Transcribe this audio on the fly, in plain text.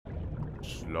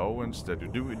Slow and steady.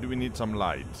 Do we need some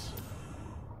light?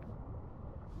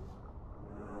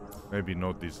 Maybe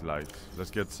not this light.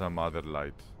 Let's get some other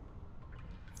light.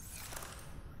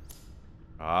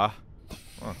 Ah.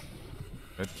 Oh.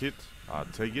 Medkit.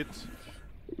 Take it.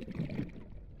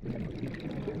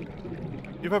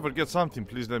 If I forget something,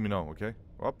 please let me know, okay?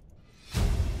 Up.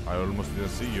 I almost didn't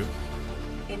see you.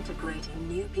 Integrating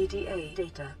new PDA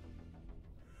data.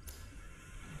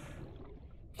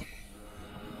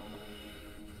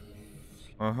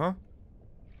 Uh-huh.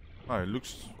 It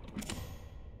looks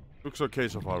okay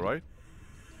so far, right?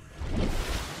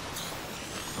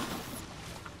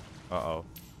 Uh-oh.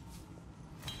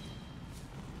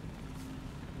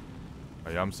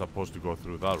 I am supposed to go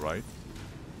through that, right?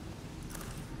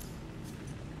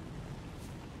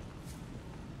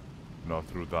 No,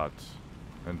 through that.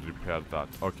 And repair that.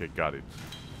 Okay, got it.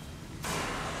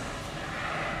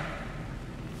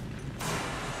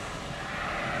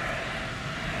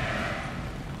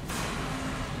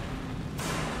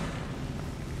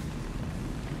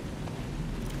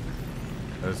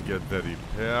 Let's get the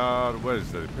repair. Where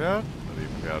is the repair?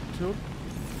 Repair tool.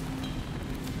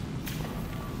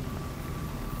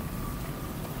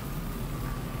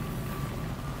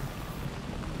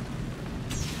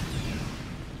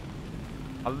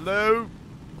 Hello?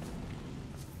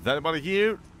 Is anybody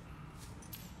here?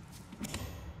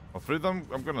 I'm afraid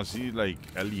I'm gonna see like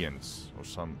aliens or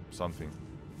something.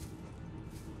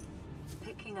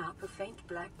 Picking up a faint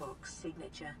black box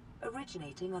signature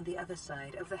originating on the other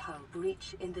side of the hull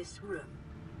breach in this room.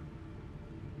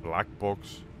 Black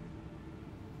box.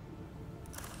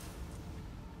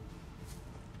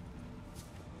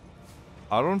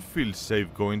 I don't feel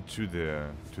safe going to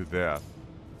there.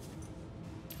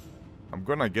 I'm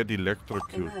gonna get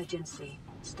electrocuted. Emergency.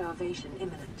 Starvation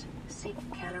imminent. Seek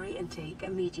calorie intake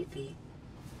immediately.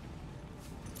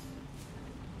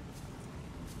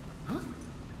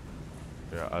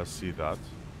 Yeah, I see that.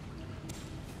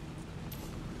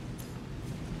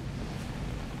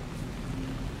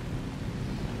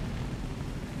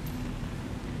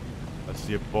 I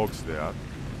see a box there.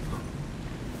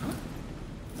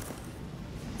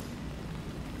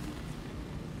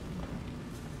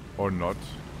 Or not.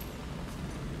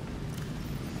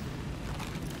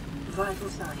 Vital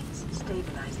signs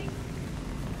stabilizing.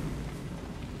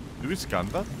 Do we scan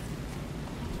that?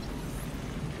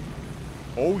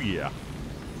 Oh yeah.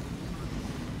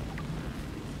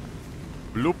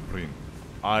 Blueprint.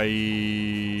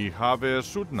 I have a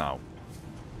suit now.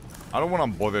 I don't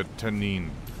want to bother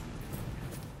turning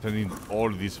all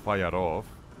this fire off.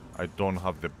 I don't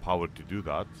have the power to do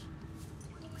that.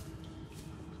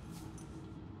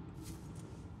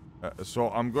 So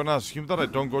I'm gonna assume that I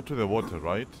don't go to the water,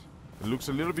 right? It looks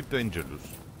a little bit dangerous.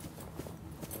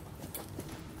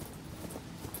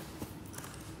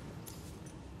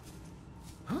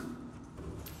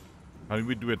 Can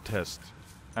we do a test?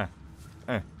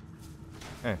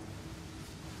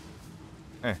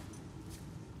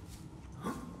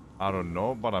 I don't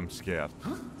know, but I'm scared.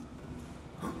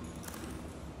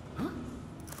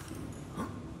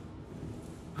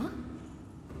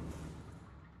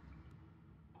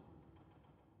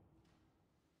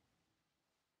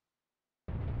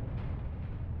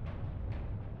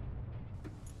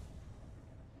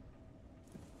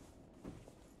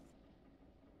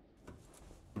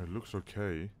 It looks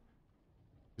okay.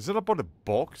 Is it about a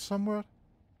box somewhere?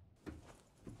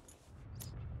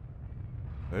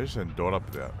 There's a door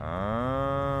up there.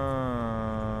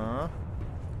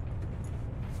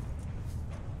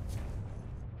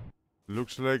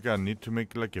 Looks like I need to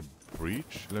make like a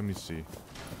breach. Let me see.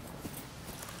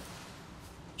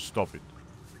 Stop it.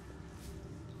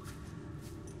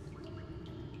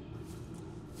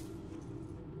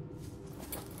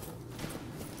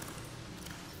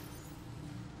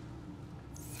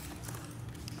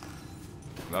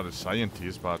 Not a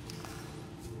scientist, but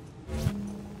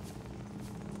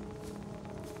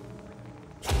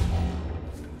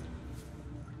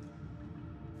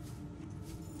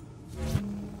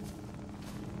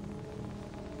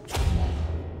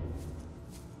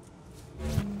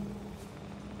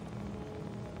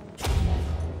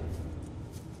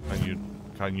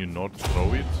can you not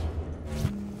throw it?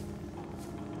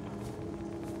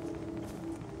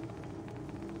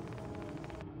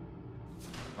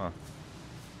 Huh.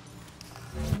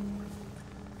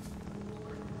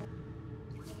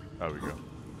 There we go.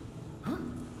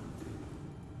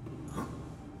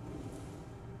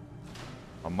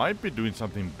 I might be doing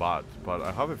something bad, but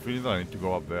I have a feeling that I need to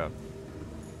go up there.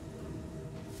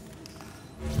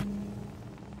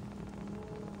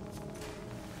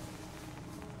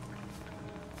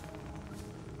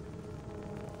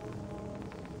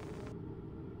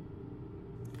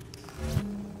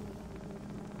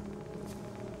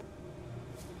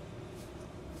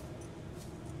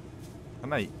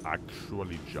 Can I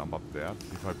actually jump up there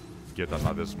if I get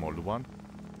another small one?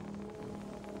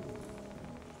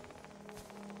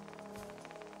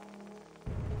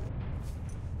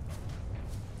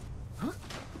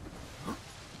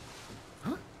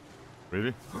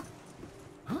 Really?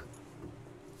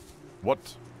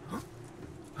 What?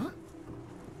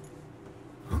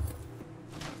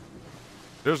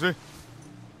 Seriously?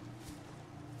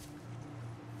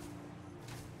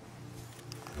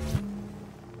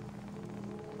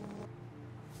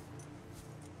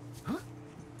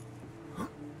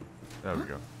 There we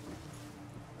go.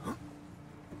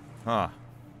 Huh.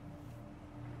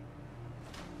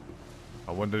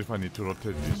 I wonder if I need to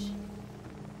rotate this.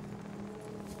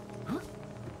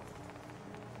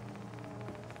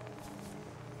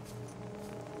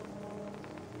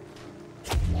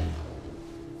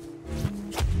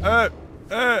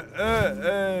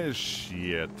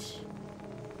 Shit.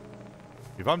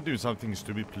 If I'm doing something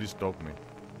stupid, please stop me.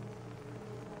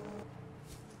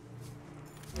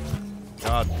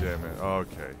 God damn it.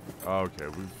 Okay. Okay,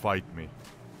 will fight me.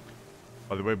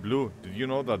 By the way, Blue, did you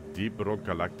know that Deep Rock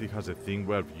Galactic has a thing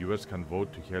where viewers can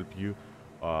vote to help you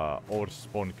or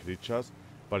spawn creatures?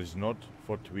 But it's not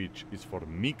for Twitch, it's for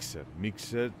Mixer.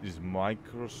 Mixer is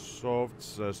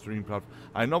Microsoft's streaming platform.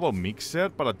 I know about Mixer,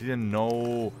 but I didn't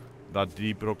know that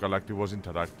Deep Rock Galactic was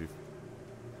interactive.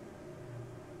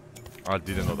 I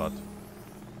didn't know that.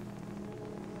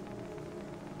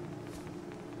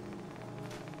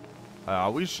 I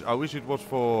wish it was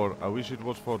for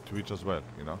Twitch as well,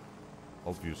 you know?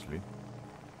 Obviously.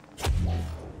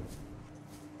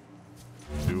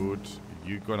 Dude,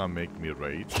 you're gonna make me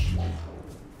rage.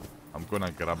 I'm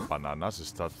gonna grab bananas and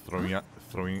start throwing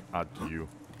at you.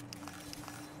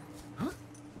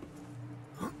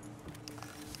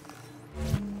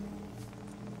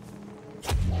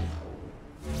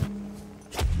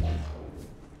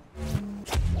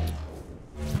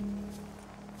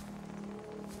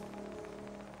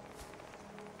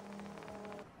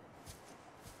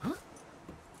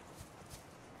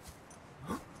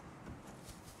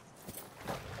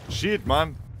 Shit,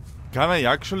 man. Can I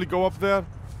actually go up there?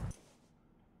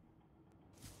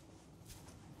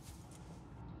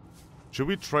 Should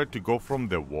we try to go from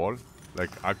the wall?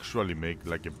 Like, actually make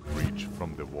like a bridge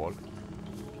from the wall?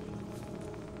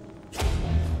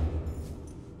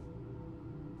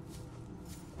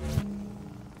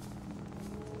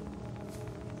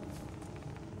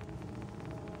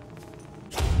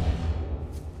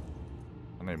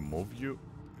 Can I move you?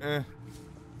 Eh.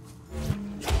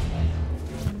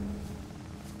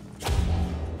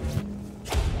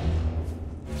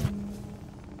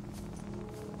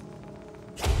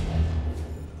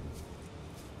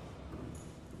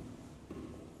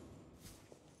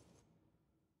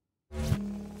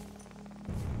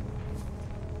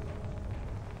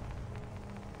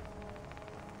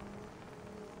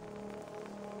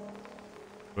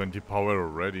 Power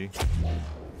already.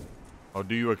 How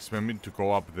do you expect me to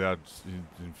go up there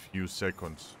in few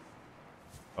seconds?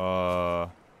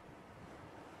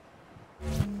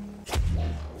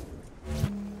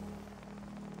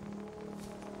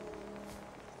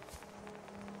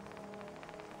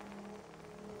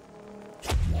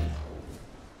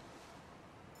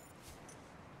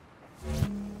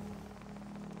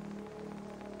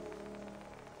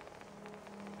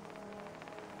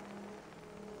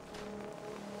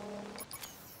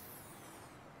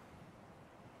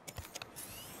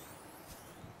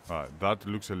 That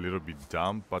looks a little bit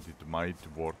dumb, but it might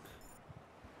work.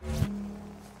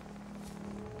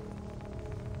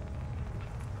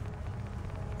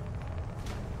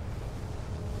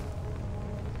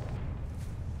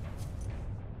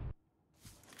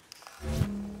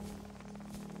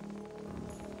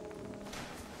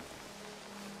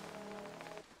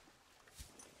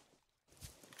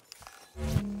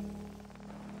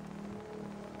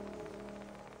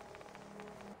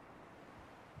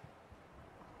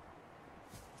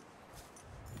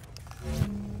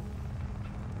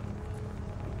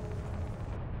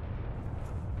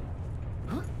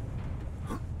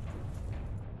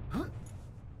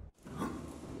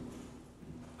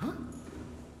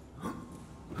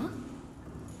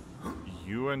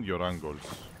 You and your angles.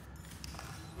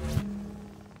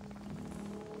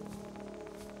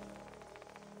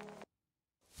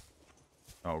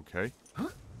 Okay.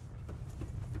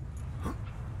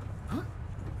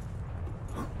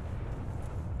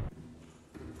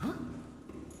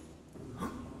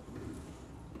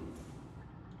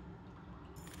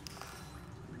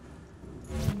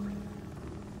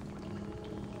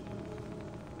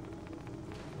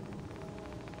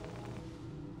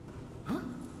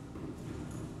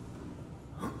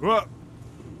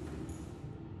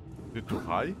 Is it too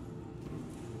high?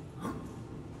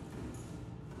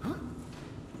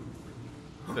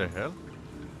 What the hell?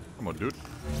 Come on, dude.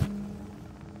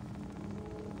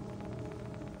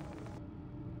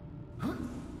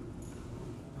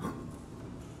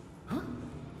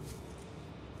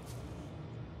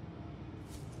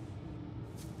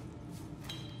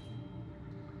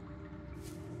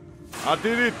 I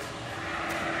did it!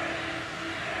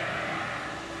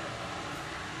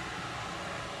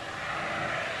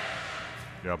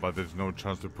 Yeah, but there's no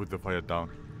chance to put the fire down.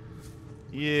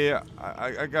 Yeah,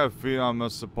 I got a feeling I'm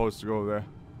not supposed to go there.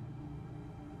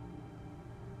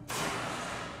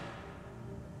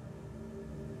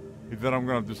 Either I'm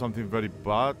gonna do something very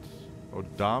bad or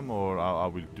dumb, or I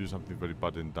will do something very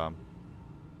bad and dumb.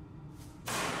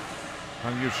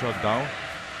 Can you shut down?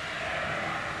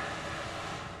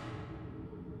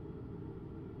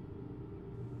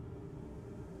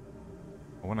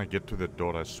 When I get to the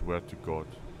door, I swear to God.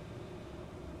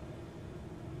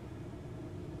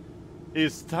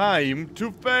 It's time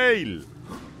to fail! You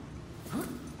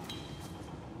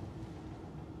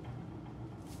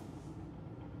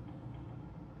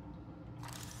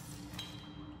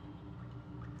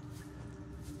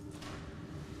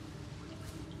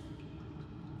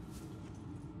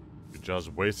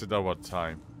just wasted our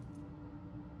time.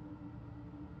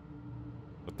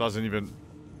 That doesn't even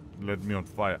let me on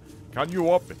fire. Can you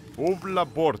open? Ouvre la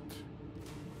porte.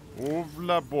 Ouvre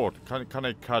la porte. Can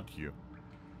I cut you?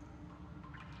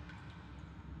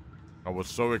 I was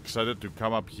so excited to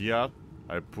come up here.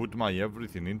 I put my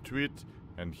everything into it,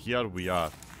 and here we are.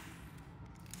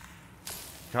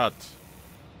 Cut.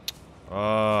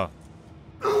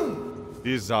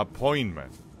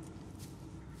 Disappointment.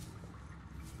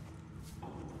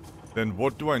 Then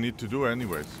what do I need to do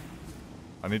anyways?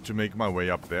 I need to make my way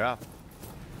up there.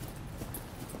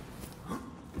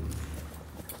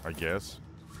 I guess.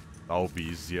 That will be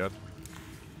easier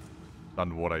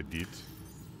than what I did.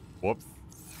 Whoops.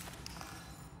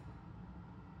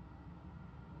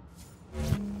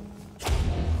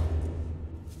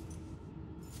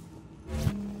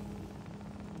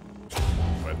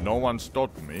 Well, no one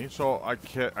stopped me, so I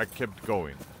kept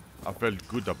going. I felt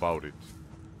good about it.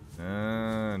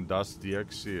 And that's the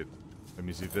exit. Let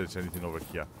me see if there's anything over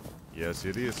here. Yes,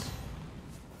 it is.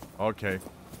 Okay.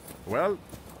 Well,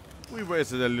 we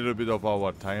wasted a little bit of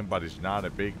our time, but it's not a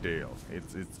big deal.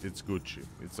 It's Gucci.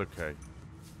 It's okay.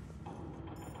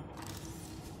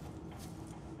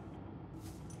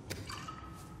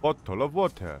 Bottle of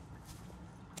water.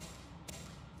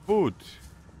 Food.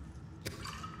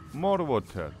 More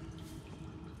water.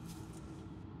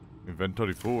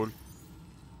 Inventory full.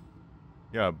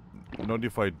 Yeah, not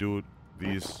if I do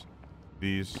these,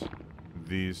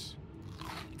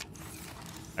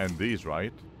 and these,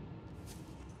 right?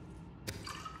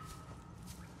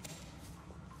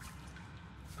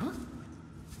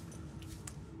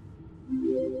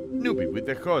 Newbie with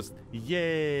the host.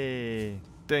 Yay!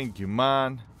 Thank you,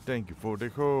 man. Thank you for the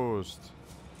host.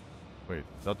 Wait,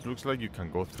 that looks like you can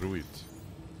go through it.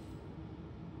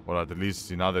 Or at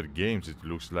least in other games it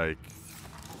looks like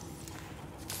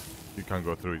you can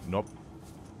go through it. Nope.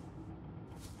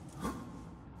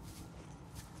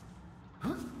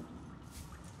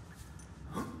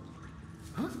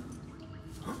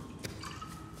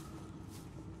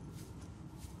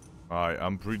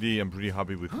 I'm pretty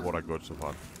happy with what I got so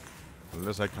far.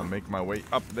 Unless I can make my way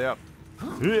up there.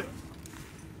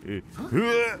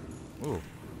 Oh.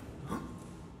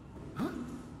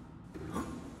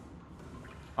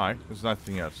 Alright, there's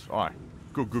nothing else. Alright.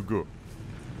 Go.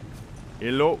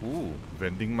 Hello. Ooh,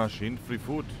 vending machine, free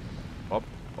food. Up.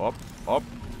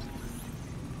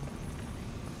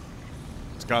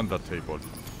 Scan that table.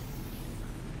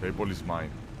 Table is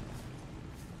mine.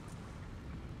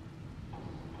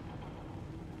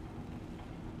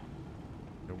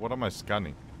 What am I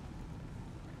scanning?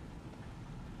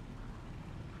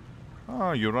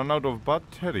 Ah, you run out of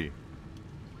battery.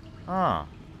 Ah,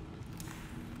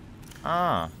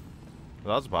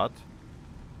 that's bad.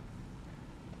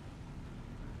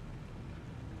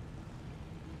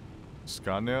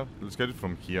 Scanner. Let's get it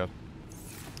from here.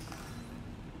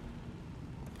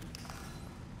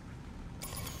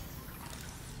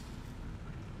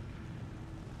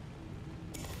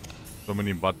 So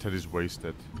many batteries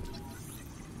wasted.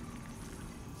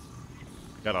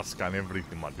 Gotta scan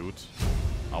everything, my dude.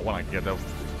 I wanna get out.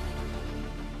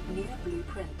 New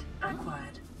blueprint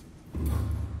acquired.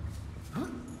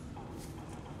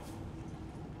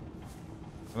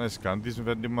 Can I scan this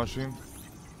vending machine?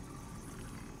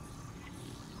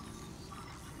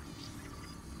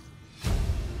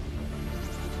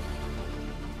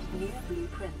 New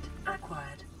blueprint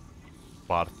acquired.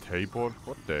 bar table.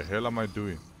 What the hell am I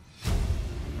doing?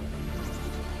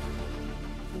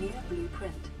 New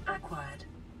blueprint acquired.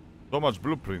 So much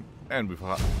blueprint, and we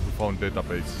found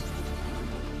database.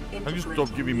 Can you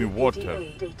stop giving me Integrating new water?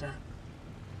 PDA data.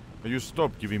 Can you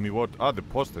stop giving me water? Ah, the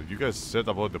poster. You guys said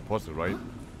about the poster, right?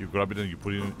 You grab it and you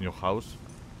put it in your house.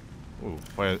 Oh,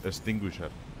 fire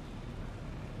extinguisher.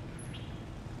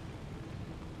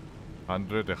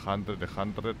 100, 100,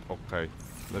 100. Okay,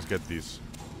 let's get this.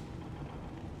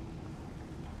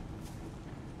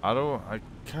 I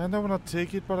kind of want to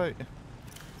take it, but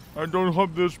I don't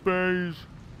have the space.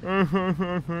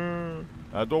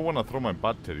 I don't want to throw my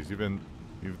batteries, even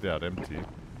if they are empty.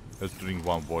 Let's drink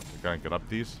one water. Can I grab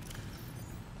this?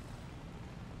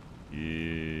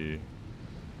 Yeah.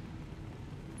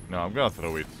 No, I'm gonna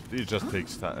throw it. It just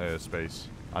takes space.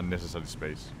 Unnecessary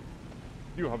space.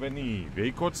 Do you have any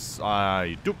vehicles?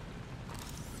 I do.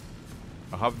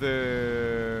 I have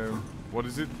the... What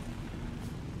is it?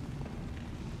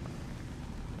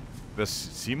 The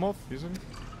Seamoth, isn't it?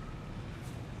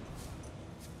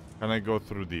 Can I go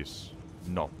through this?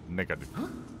 No, negative.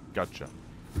 Gotcha.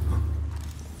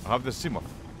 I have the Seamoth.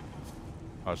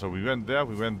 So we went there.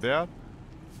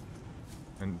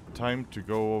 And time to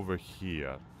go over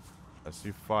here. I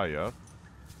see fire.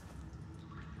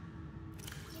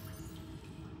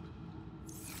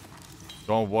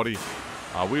 Don't worry.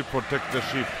 I will protect the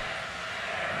ship.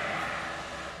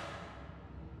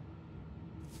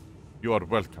 You are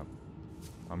welcome.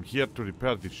 I'm here to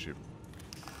repair this ship.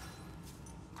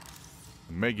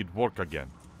 And make it work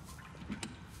again.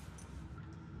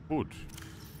 Food.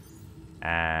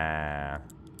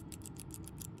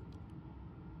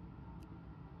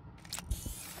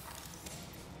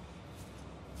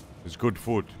 It's good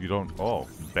food. You don't... Oh,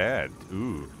 bad.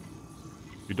 Ooh.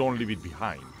 You don't leave it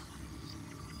behind.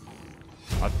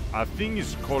 I think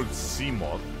it's called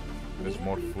Seamoth. There's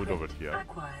more food over here.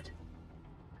 Acquired.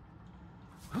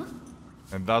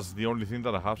 And that's the only thing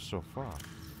that I have so far.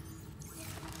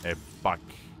 A buck.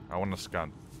 I want to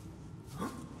scan.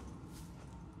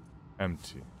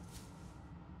 Empty.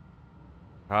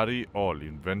 Carry all.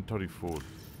 Inventory full.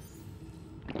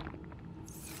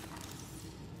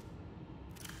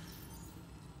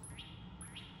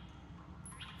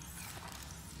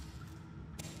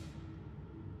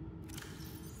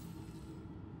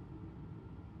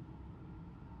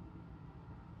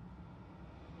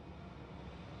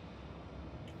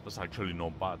 That's actually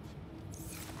not bad.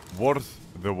 Worth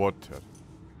the water.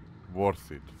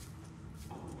 Worth it.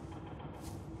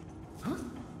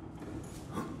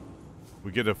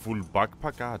 We get a full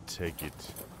backpack. Ah, take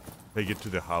it. Take it to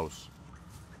the house.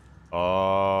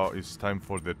 Oh, it's time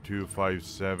for the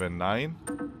 2579.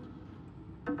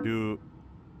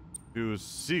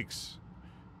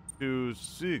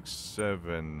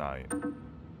 2679.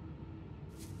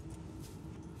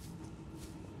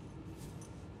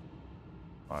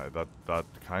 That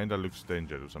kinda looks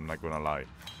dangerous, I'm not gonna lie.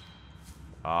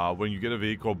 When you get a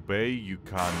vehicle bay, you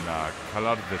can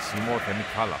color the Seamoth any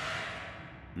color.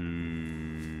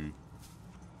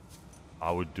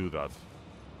 I would do that.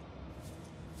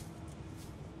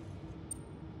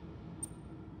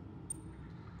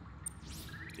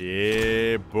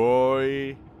 Yeah,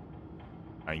 boy.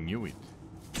 I knew it.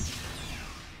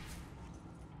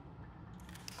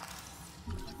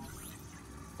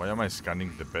 Why am I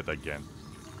scanning the bed again?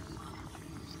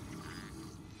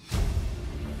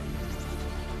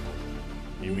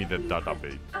 Give me the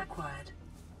database. Acquired.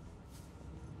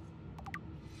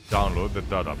 Download the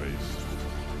database.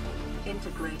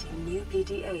 Integrating new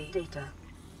PDA data.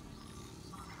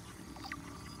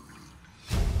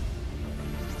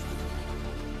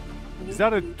 Is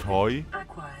that a toy?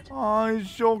 Acquired. Oh, it's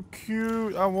so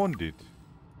cute. I want it.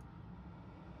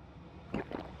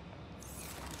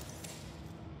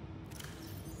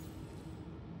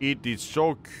 It is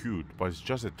so cute, but it's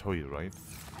just a toy, right?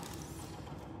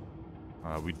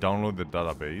 We download the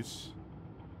database.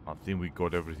 I think we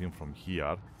got everything from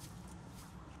here.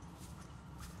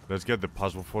 Let's get the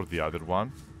password for the other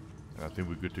one. And I think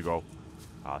we're good to go.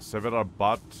 Several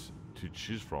bats to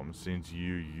choose from since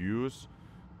you use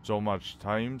so much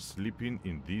time sleeping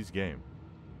in this game.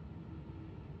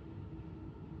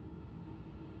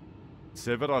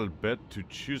 Several beds to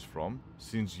choose from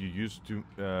since you use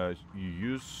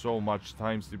so much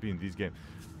time sleeping in this game.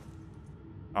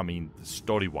 I mean,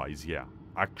 story-wise, yeah.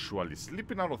 Actually,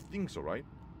 sleeping out of things, alright?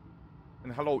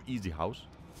 And hello, Easy House.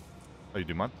 How you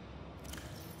doing, man?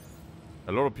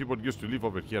 A lot of people used to live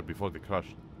over here before the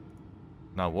crash.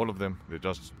 Now, all of them, they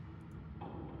just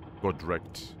got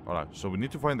wrecked. Alright, so we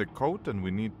need to find the code, and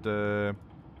we need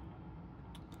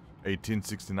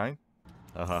 1869.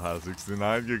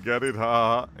 69, you get it,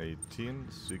 ha.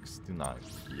 1869.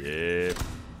 Yep.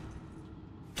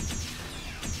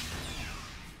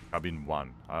 Cabin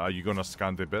 1. Are you gonna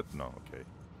scan the bed? No, okay.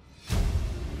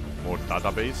 More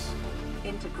database.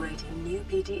 Integrating new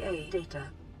PDA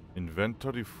data.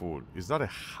 Inventory full. Is that a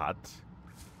hat?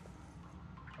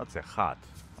 That's a hat.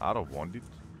 I don't want it.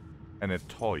 And a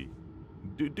toy.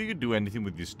 Do you do anything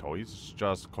with these toys? It's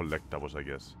just collectibles, I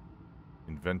guess.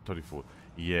 Inventory full.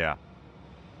 Yeah.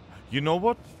 You know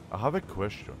what? I have a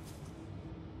question.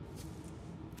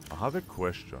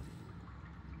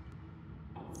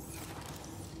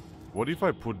 What if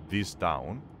I put this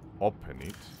down, open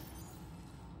it,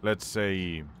 let's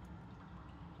say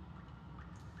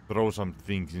throw some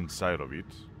things inside of it,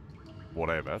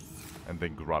 whatever, and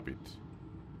then grab it.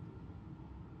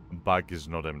 Bag is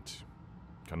not empty.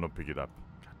 Cannot pick it up.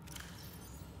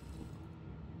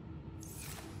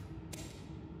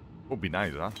 Would be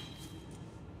nice, huh?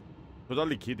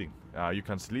 Totally kidding. You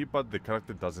can sleep, but the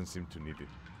character doesn't seem to need it.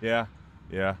 Yeah,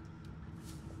 yeah.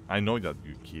 I know that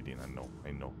you're kidding. I know.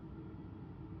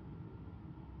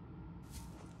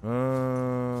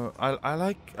 I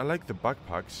like the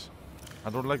backpacks. I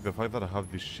don't like the fact that I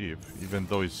have this ship, even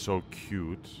though it's so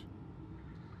cute.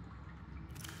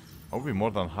 I'll be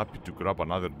more than happy to grab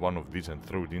another one of these and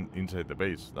throw it inside the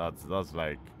base. That's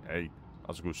like, hey,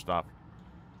 that's good stuff.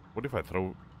 What if I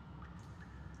throw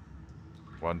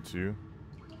 1, 2?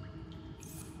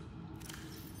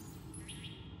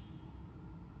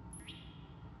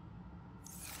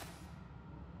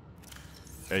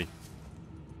 Hey.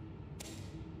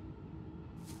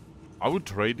 I would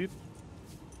trade it.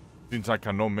 Since I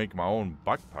cannot make my own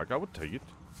backpack, I would take it.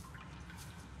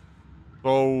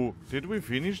 So, did we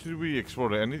finish? Did we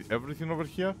explore everything over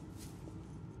here?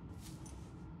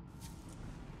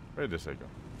 Wait a second.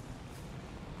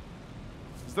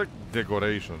 It's like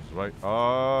decorations, right?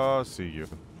 Ah, see you.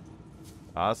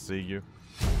 I see you.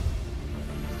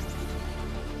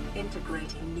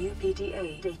 Integrating new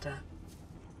PDA data.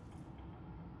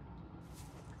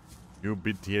 New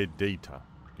BTA data.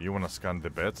 Do you want to scan the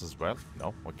beds as well?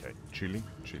 No? Okay. Chilling.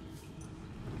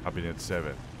 Cabinet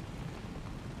 7.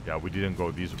 Yeah, we didn't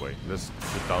go this way. Let's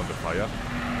put down the fire.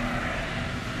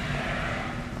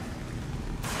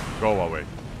 Go away.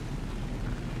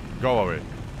 Go away.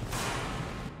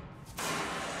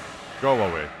 Go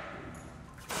away.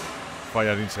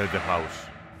 Fire inside the house.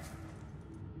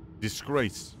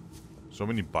 Disgrace. So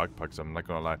many backpacks, I'm not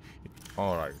gonna lie.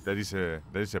 Alright, there is a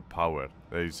power.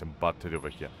 There is a battery over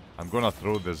here. I'm gonna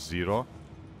throw the 0.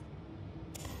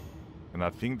 And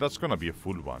I think that's gonna be a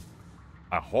full one.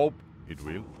 I hope it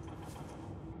will.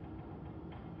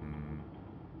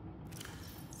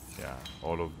 Yeah,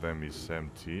 all of them is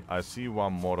empty. I see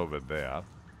one more over there.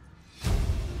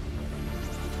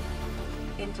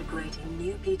 Integrating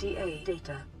new PDA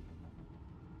data.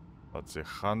 That's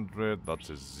 100. That's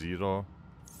a 0.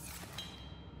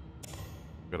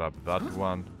 Grab that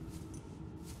one.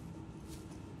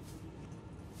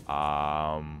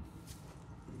 I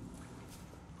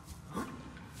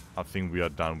think we are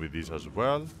done with this as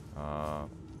well.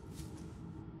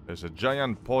 There's a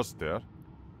giant poster.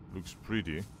 Looks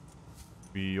pretty.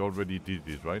 We already did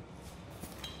this, right?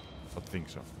 I think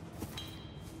so.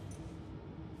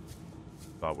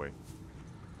 That way.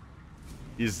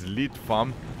 Is lit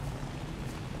farm.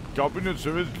 Cabinet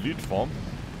service lit farm.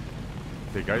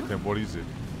 Take item, what is it?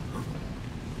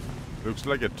 Looks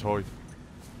like a toy.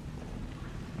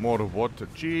 More water.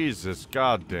 Jesus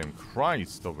goddamn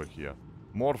Christ over here.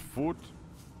 More food.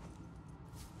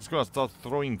 He's gonna start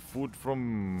throwing food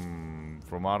from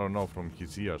I don't know, from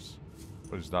his ears.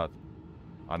 What is that?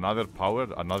 Another power?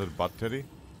 Another battery?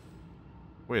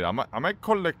 Wait, am I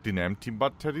collecting empty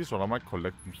batteries or am I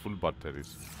collecting full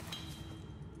batteries?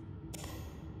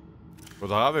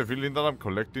 Because I have a feeling that I'm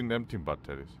collecting empty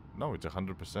batteries. No, it's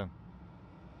 100%.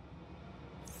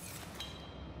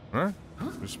 Huh?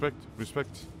 Respect.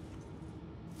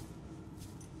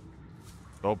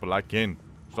 Stop lacking.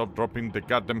 Stop dropping the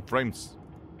goddamn frames.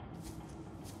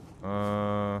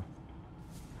 It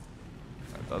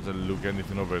doesn't look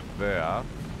anything over there.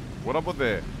 What about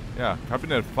the... Yeah,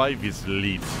 cabinet 5 is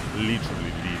lit.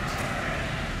 Literally lit.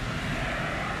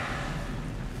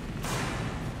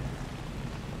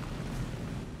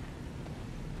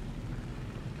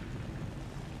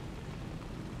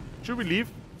 Should we leave?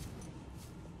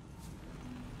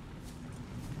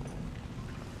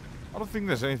 I don't think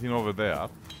there's anything over there.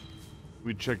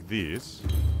 We check this.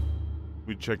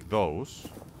 We check those.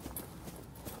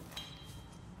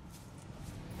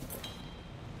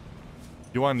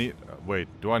 Do I need... wait,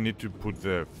 do I need to put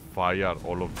the fire,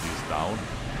 all of this down?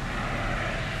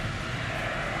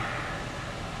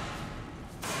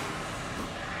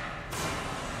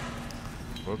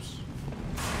 Oops.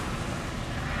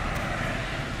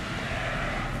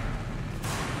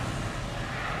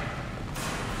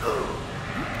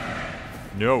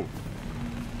 No.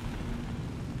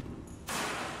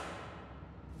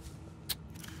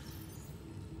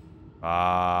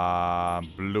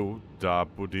 Blue da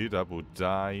booty da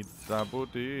booty da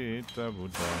booty da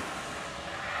booty.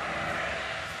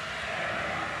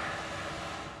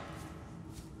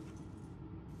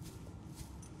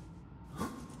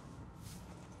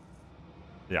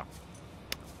 Yeah.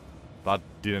 That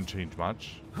didn't change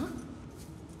much.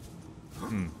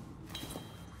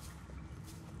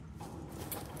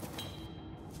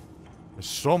 There's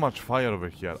so much fire over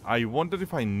here. I wonder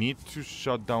if I need to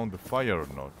shut down the fire or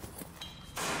not.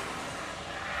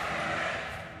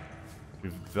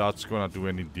 If that's gonna do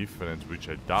any difference, which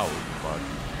I doubt, but...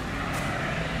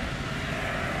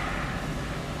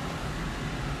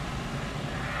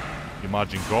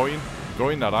 Imagine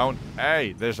going around.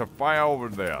 Hey, there's a fire over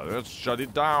there. Let's shut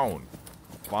it down.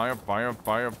 Fire, fire,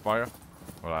 fire, fire.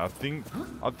 Well, I think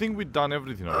we've done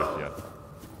everything over here.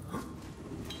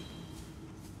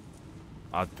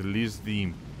 At least the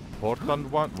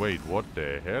important one. Wait, what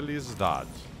the hell is that?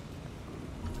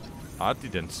 I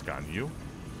didn't scan you.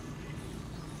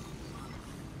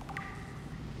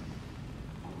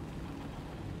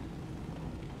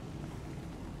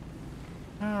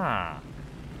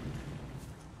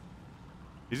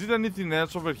 Is it anything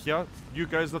else over here? You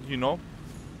guys that you know?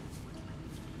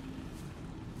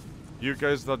 You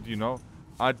guys that you know?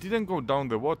 I didn't go down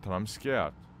the water, I'm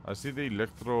scared. I see the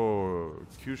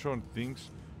electrocution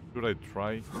things. Should I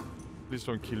try? Please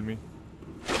don't kill me.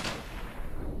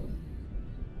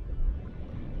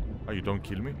 Oh, you don't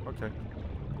kill me? Okay.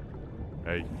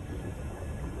 Hey.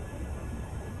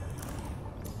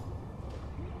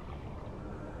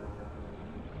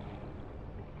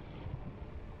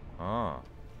 Ah.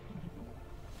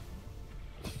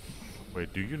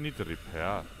 Wait, do you need a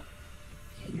repair?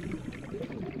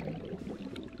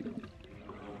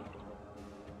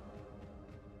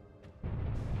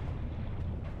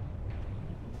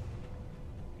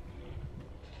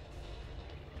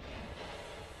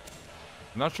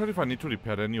 Not sure if I need to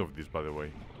repair any of this, by the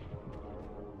way.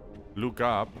 Look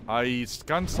up. I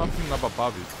scanned something up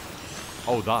above it.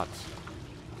 Oh, that.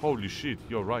 Holy shit,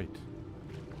 you're right.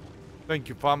 Thank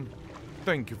you, fam.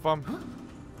 Thank you, fam.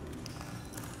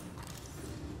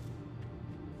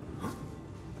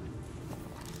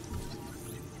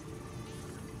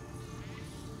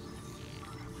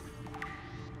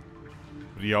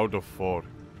 Three out of 4.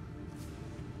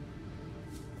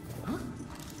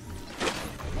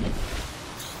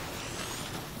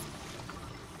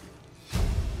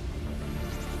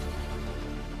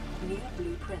 New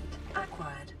blueprint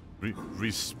acquired.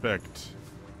 Respect.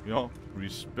 You know,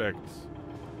 respect.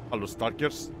 Hello,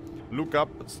 Starkers. Look up,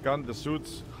 scan the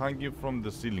suits hanging from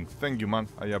the ceiling. Thank you, man.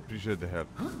 I appreciate the help.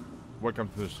 Welcome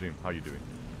to the stream. How you doing?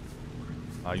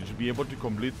 You should be able to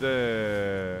complete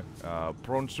the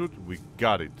prawn suit. We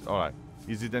got it. Alright.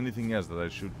 Is it anything else that I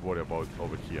should worry about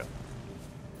over here?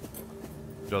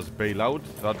 Just bail out.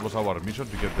 That was our mission,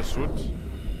 to get the suit.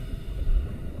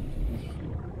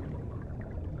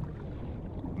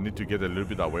 Need to get a little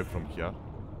bit away from here,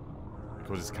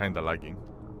 because it's kind of lagging.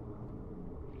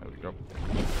 There we go.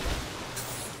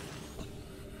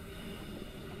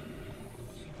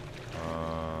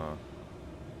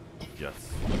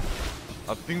 Yes.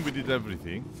 I think we did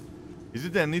everything. Is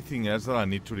it anything else that I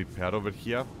need to repair over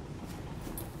here?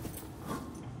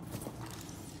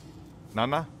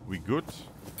 Nana, we good?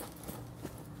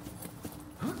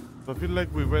 I feel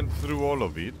like we went through all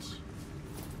of it.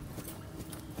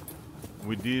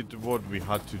 We did what we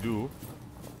had to do.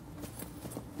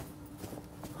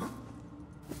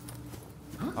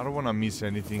 I don't want to miss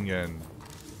anything and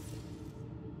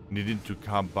needing to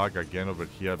come back again over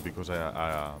here because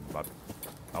but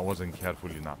I wasn't careful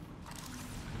enough.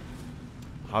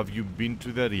 Have you been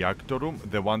to the reactor room?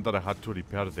 The one that I had to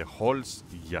repair the holes?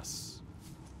 Yes.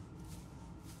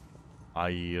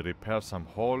 I repaired some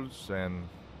holes and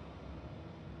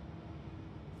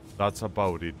that's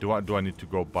about it. Do I need to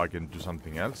go back and do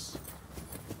something else?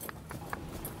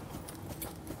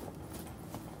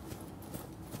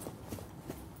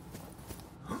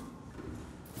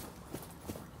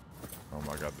 Oh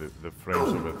my god, the frames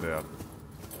over there.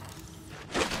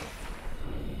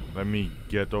 Let me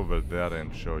get over there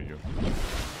and show you.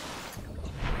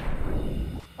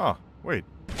 Ah, wait.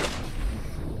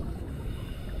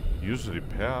 Use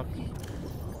repair.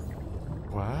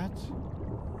 What?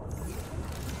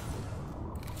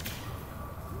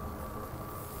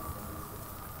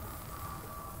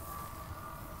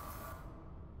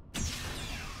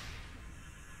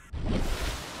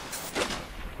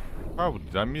 How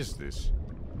did I miss this?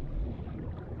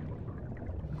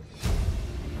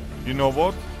 You know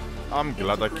what? I'm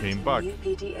glad I came back. New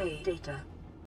PDA data.